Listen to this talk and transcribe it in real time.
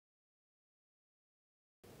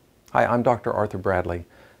Hi, I'm Dr. Arthur Bradley,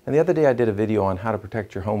 and the other day I did a video on how to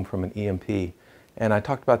protect your home from an EMP, and I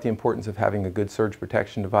talked about the importance of having a good surge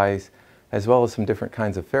protection device as well as some different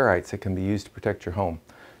kinds of ferrites that can be used to protect your home.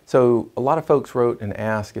 So a lot of folks wrote and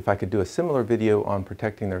asked if I could do a similar video on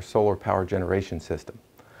protecting their solar power generation system.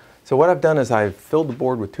 So what I've done is I've filled the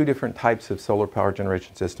board with two different types of solar power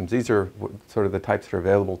generation systems. These are sort of the types that are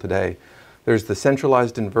available today. There's the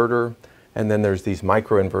centralized inverter, and then there's these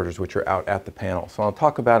microinverters which are out at the panel. So I'll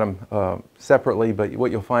talk about them separately, but what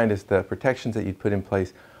you'll find is the protections that you'd put in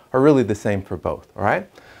place are really the same for both, all right?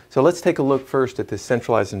 So let's take a look first at this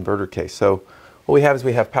centralized inverter case. So what we have is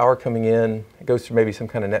we have power coming in, it goes through maybe some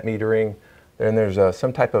kind of net metering, then there's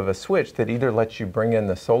some type of a switch that either lets you bring in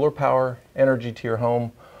the solar power energy to your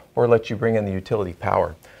home or lets you bring in the utility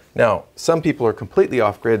power. Now, some people are completely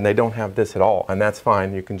off grid and they don't have this at all, and that's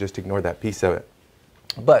fine, you can just ignore that piece of it.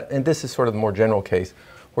 And this is sort of the more general case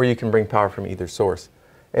where you can bring power from either source.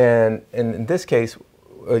 And in this case,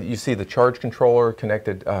 you see the charge controller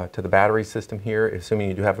connected to the battery system here, assuming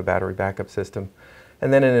you do have a battery backup system,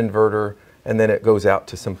 and then an inverter, and then it goes out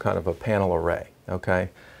to some kind of a panel array, okay?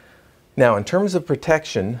 Now, in terms of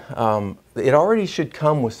protection, it already should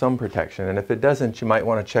come with some protection, and if it doesn't, you might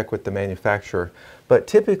want to check with the manufacturer. But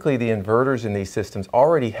typically, the inverters in these systems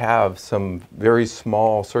already have some very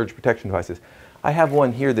small surge protection devices. I have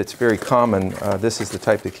one here that's very common. This is the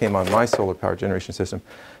type that came on my solar power generation system.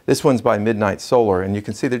 This one's by Midnight Solar, and you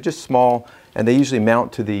can see they're just small, and they usually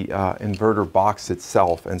mount to the inverter box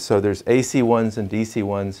itself. And so there's AC ones and DC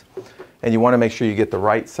ones, and you want to make sure you get the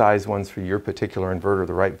right size ones for your particular inverter,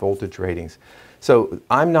 the right voltage ratings. So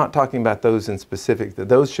I'm not talking about those in specific.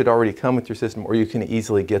 Those should already come with your system, or you can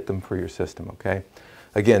easily get them for your system, okay?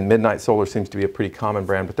 Again, Midnight Solar seems to be a pretty common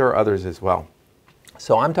brand, but there are others as well.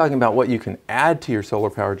 So I'm talking about what you can add to your solar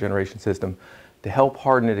power generation system to help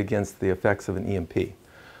harden it against the effects of an EMP.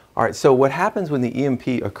 All right, so what happens when the EMP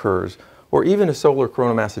occurs, or even a solar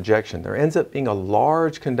coronal mass ejection, there ends up being a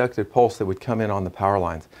large conductive pulse that would come in on the power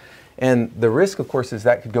lines. And the risk, of course, is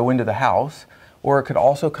that could go into the house, or it could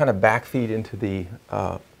also kind of backfeed into the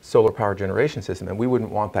solar power generation system, and we wouldn't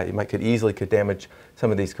want that. You could easily damage some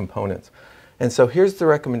of these components. And so here's the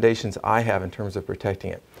recommendations I have in terms of protecting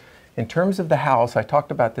it. In terms of the house, I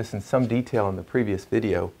talked about this in some detail in the previous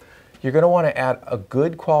video. You're going to want to add a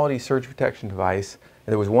good quality surge protection device.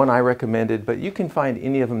 And there was one I recommended, but you can find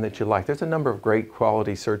any of them that you like. There's a number of great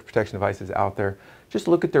quality surge protection devices out there. Just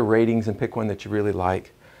look at their ratings and pick one that you really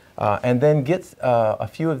like. And then get a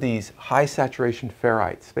few of these high saturation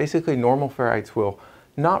ferrites. Basically, normal ferrites will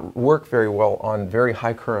not work very well on very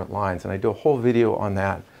high current lines, and I do a whole video on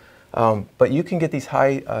that. But you can get these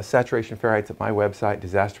high saturation ferrites at my website,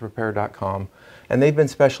 disasterprepare.com, and they've been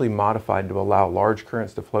specially modified to allow large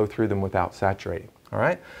currents to flow through them without saturating. All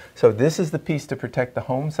right? So this is the piece to protect the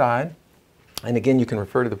home side, and again, you can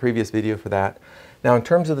refer to the previous video for that. Now, in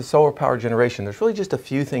terms of the solar power generation, there's really just a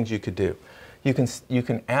few things you could do. You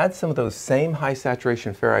can add some of those same high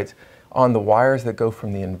saturation ferrites on the wires that go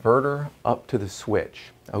from the inverter up to the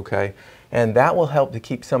switch, okay? And that will help to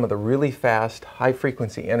keep some of the really fast,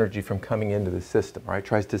 high-frequency energy from coming into the system, right?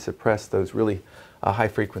 Tries to suppress those really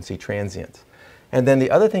high-frequency transients. And then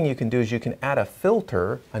the other thing you can do is you can add a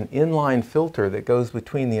filter, an inline filter that goes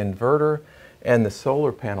between the inverter and the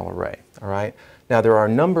solar panel array, all right? Now, there are a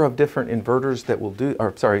number of different inverters that will do,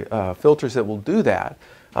 or sorry, filters that will do that.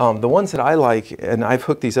 The ones that I like, and I've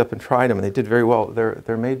hooked these up and tried them, and they did very well,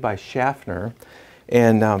 they're made by Schaffner.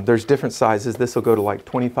 And there's different sizes. This will go to like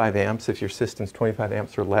 25 amps. If your system's 25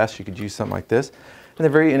 amps or less, you could use something like this. And they're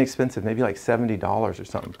very inexpensive, maybe like $70 or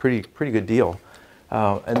something. Pretty good deal.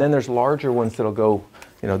 And then there's larger ones that'll go,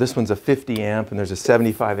 you know, this one's a 50 amp and there's a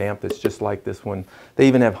 75 amp that's just like this one. They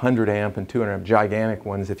even have 100 amp and 200 amp gigantic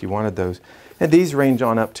ones if you wanted those. And these range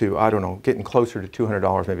on up to, I don't know, getting closer to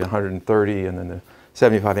 $200, maybe 130, and then the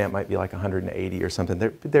 75 amp might be like 180 or something.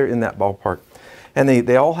 They're in that ballpark. And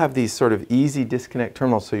they all have these sort of easy disconnect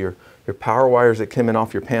terminals, so your power wires that come in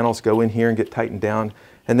off your panels go in here and get tightened down,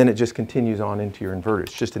 and then it just continues on into your inverter.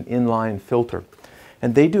 It's just an inline filter.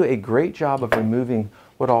 And they do a great job of removing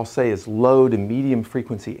what I'll say is low to medium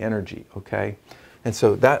frequency energy, okay? And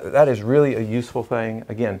so that is really a useful thing.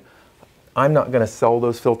 Again, I'm not going to sell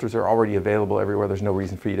those filters. They're already available everywhere. There's no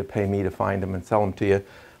reason for you to pay me to find them and sell them to you.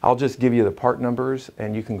 I'll just give you the part numbers,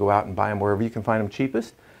 and you can go out and buy them wherever you can find them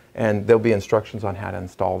cheapest. And there'll be instructions on how to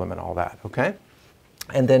install them and all that, okay?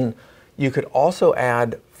 And then you could also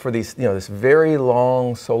add for these, you know, this very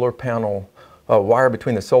long solar panel wire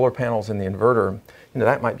between the solar panels and the inverter, you know,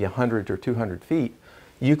 that might be 100 or 200 feet.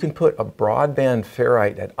 You can put a broadband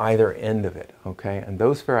ferrite at either end of it, okay? And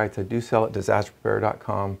those ferrites I do sell at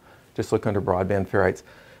disasterprepare.com. Just look under broadband ferrites.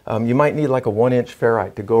 You might need like a 1-inch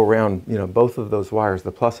ferrite to go around, both of those wires.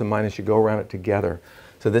 The plus and minus, you go around it together.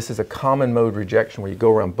 So this is a common mode rejection where you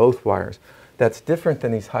go around both wires. That's different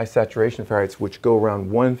than these high saturation ferrites, which go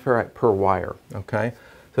around 1 ferrite per wire, okay?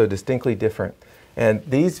 So distinctly different. And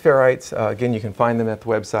these ferrites, again, you can find them at the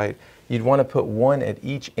website. You'd want to put one at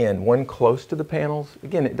each end, one close to the panels.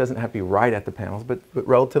 Again, it doesn't have to be right at the panels, but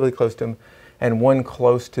relatively close to them, and one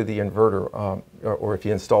close to the inverter, or if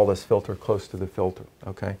you install this filter, close to the filter,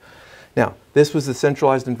 okay? Now, this was the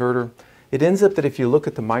centralized inverter. It ends up that if you look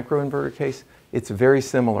at the microinverter case, it's very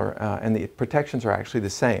similar, and the protections are actually the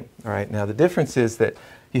same, all right? Now, the difference is that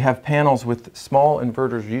you have panels with small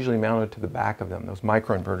inverters usually mounted to the back of them, those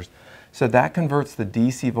microinverters. So that converts the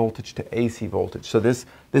DC voltage to AC voltage. So this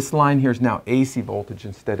line here is now AC voltage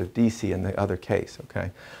instead of DC in the other case,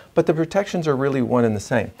 okay? But the protections are really one and the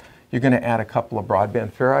same. You're going to add a couple of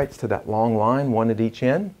broadband ferrites to that long line, one at each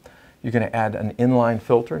end. You're going to add an inline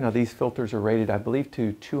filter. Now these filters are rated, I believe,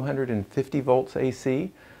 to 250 volts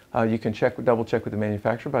AC. You can double check with the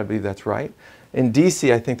manufacturer, but I believe that's right. In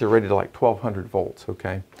DC, I think they're rated to like 1200 volts,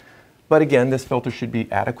 okay? But again, this filter should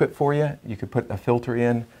be adequate for you. You could put a filter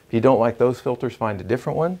in. If you don't like those filters, find a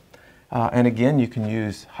different one. And again, you can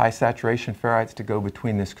use high saturation ferrites to go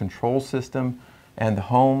between this control system and the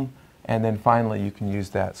home. And then finally, you can use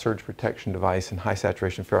that surge protection device and high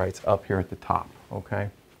saturation ferrites up here at the top, okay?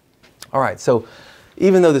 All right, so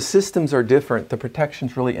even though the systems are different, the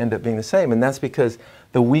protections really end up being the same. And that's because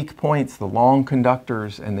the weak points, the long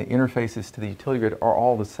conductors, and the interfaces to the utility grid are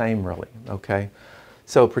all the same, really, okay?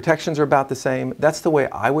 So protections are about the same. That's the way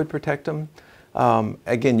I would protect them.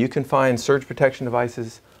 Again, you can find surge protection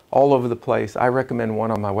devices all over the place. I recommend one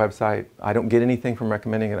on my website. I don't get anything from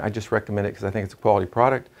recommending it. I just recommend it because I think it's a quality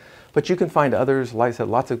product. But you can find others, like I said,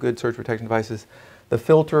 lots of good surge protection devices. The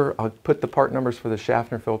filter, I'll put the part numbers for the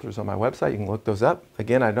Schaffner filters on my website. You can look those up.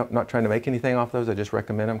 Again, I'm not trying to make anything off those. I just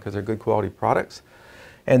recommend them because they're good quality products.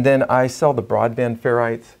 And then I sell the broadband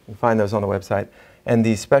ferrites. You can find those on the website. And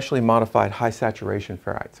the specially modified high saturation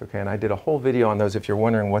ferrites, okay? And I did a whole video on those if you're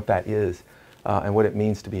wondering what that is and what it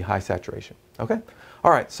means to be high saturation, okay?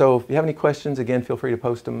 All right, so if you have any questions, again, feel free to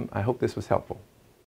post them. I hope this was helpful.